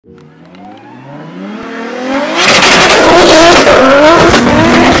Okay,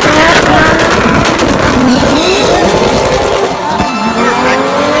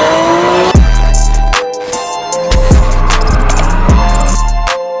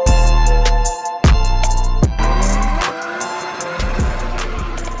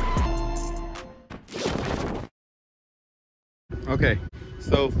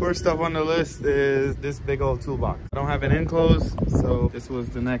 so first up on the list is this big old toolbox. I don't have it enclosed, so this was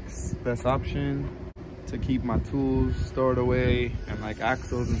the next best option to keep my tools stored away and like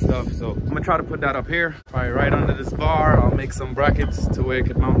axles and stuff. So I'm gonna try to put that up here, probably right under this bar. I'll make some brackets to where it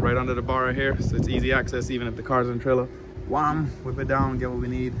could mount right under the bar right here, so it's easy access even if the car's in the trailer. Wham, whip it down, get what we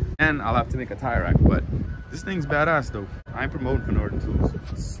need. And I'll have to make a tire rack, but this thing's badass though. I ain't promoting for Rd1 tools.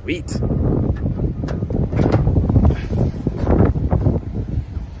 Sweet.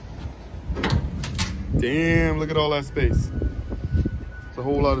 Damn, look at all that space. It's a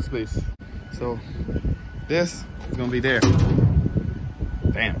whole lot of space. So this is gonna be there.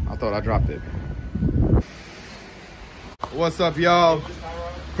 Damn, I thought I dropped it. What's up, y'all?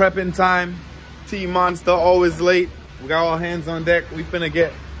 Prepping time. Team Monsta always late. We got all hands on deck. We finna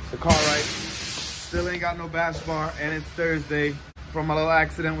get the car right. Still ain't got no bash bar, and it's Thursday from a little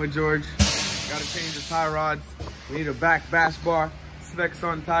accident with George. Gotta change the tie rods. We need a back bash bar, specs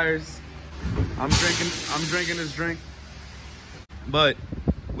on tires. I'm drinking this drink, but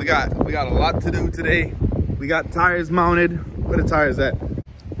we got a lot to do today. We got tires mounted. Where the tires at?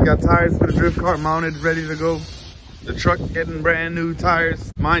 We got tires for the drift car mounted, ready to go. The truck getting brand new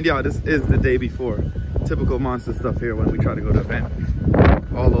tires. Mind y'all, this is the day before. Typical Monster stuff here when we try to go to the event.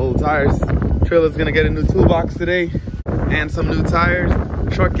 All the old tires. Trailer's gonna get a new toolbox today and some new tires.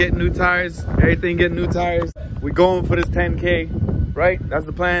 Truck getting new tires. Everything getting new tires. We going for this 10K. Right? That's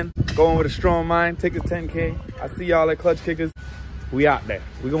the plan. Going with a strong mind. Take this 10K. I see y'all at Klutch Kickers. We out there.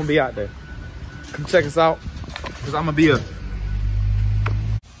 We gonna be out there. Come check us out. Cause I'm gonna be a...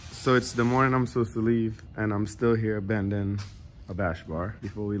 So it's the morning I'm supposed to leave, and I'm still here bending a bash bar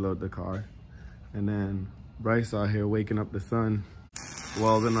before we load the car. And then Bryce out here waking up the sun,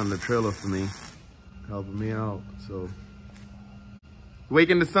 welding on the trailer for me, helping me out. So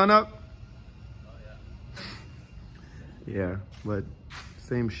waking the sun up? Yeah, but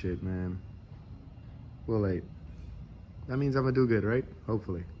same shit, man. We're late. That means I'm gonna do good, right?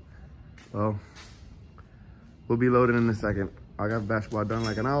 Hopefully. Well, we'll be loaded in a second. I got bash bar done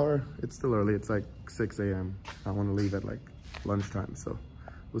like an hour. It's still early, it's like 6 a.m. I wanna leave at like lunchtime, so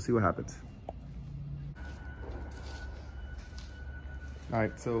we'll see what happens. All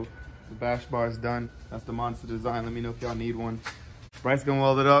right, so the bash bar is done. That's the Monster design. Let me know if y'all need one. Bryce gonna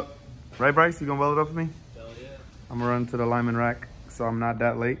weld it up. Right, Bryce? You gonna weld it up for me? I'm gonna run to the lineman rack, so I'm not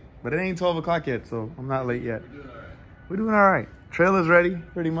that late. But it ain't 12 o'clock yet, so I'm not late yet. We're doing all right. Trailer's ready,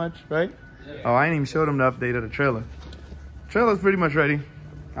 pretty much, right? Yeah. Oh, I ain't even showed them the update of the trailer. Trailer's pretty much ready.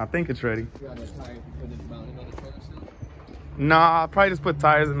 I think it's ready. Nah, I'll probably just put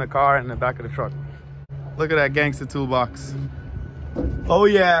tires in the car and the back of the truck. Look at that gangster toolbox. Oh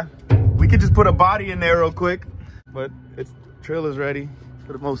yeah, we could just put a body in there real quick, but it's trailer's ready.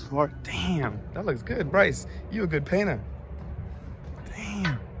 For the most part. Damn, that looks good. Bryce, you a good painter.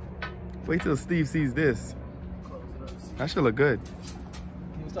 Damn. Wait till Steve sees this. That should look good.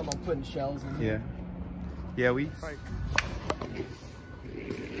 He was talking about putting shells in here. Yeah, we...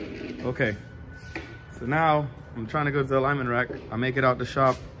 Okay. So now, I'm trying to go to the alignment rack. I make it out the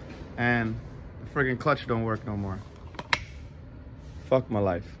shop, and the friggin' clutch don't work no more. Fuck my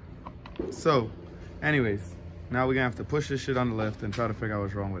life. So, anyways. Now we're gonna have to push this shit on the lift and try to figure out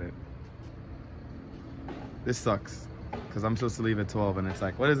what's wrong with it. This sucks, because I'm supposed to leave at 12 and it's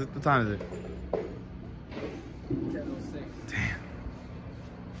like, what is it? What time is it? 10:06. Damn.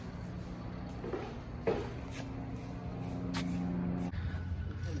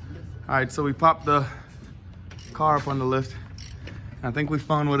 All right, so we popped the car up on the lift. I think we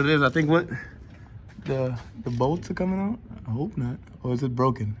found what it is. I think what? The bolts are coming out? I hope not. Or is it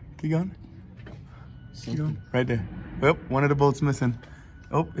broken? Keep going. Right there. Yep, one of the bolts missing.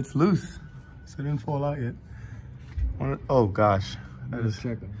 Oh, it's loose. So it didn't fall out yet. Oh gosh. That is,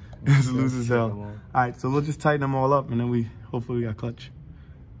 it's loose as hell. All right, so we'll just tighten them all up and then hopefully we got clutch.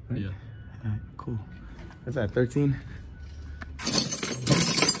 Right? Yeah. All right, cool. What's that, 13?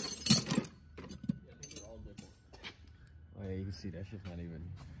 Oh yeah, you can see that shit's not even.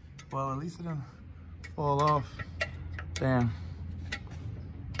 Well, at least it didn't fall off. Damn.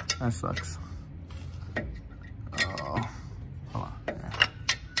 That sucks. Oh, hold on. Yeah.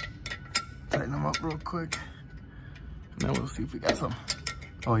 Tighten them up real quick. And then we'll see if we got some.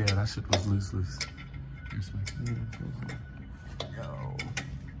 Oh yeah, that shit was loose. Yo.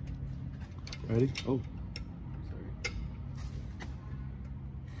 Ready? Oh.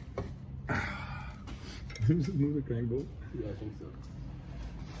 Sorry. Just move the crank bolt. Yeah, I think so.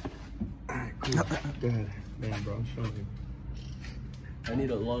 Alright, cool. Go ahead. Damn, bro, I'm showing you. I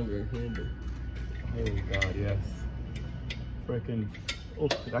need a longer handle. Oh, God, yes. Freaking. Oh,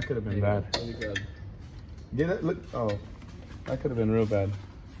 that could have been bad. Let me grab. Get it? Look. Oh, that could have been real bad.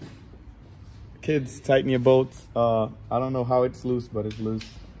 Kids, tighten your bolts. I don't know how it's loose, but it's loose.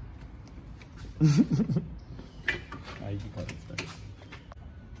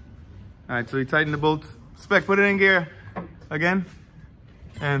 Alright, so you tighten the bolts. Spec, put it in gear again.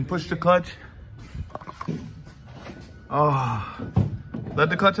 And push the clutch. Oh,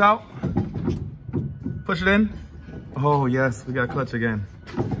 let the clutch out. Push it in. Oh yes, we got clutch again.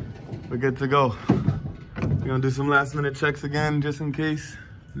 We're good to go. We're gonna do some last minute checks again, just in case.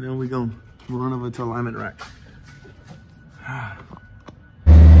 And then we're gonna run over to alignment rack.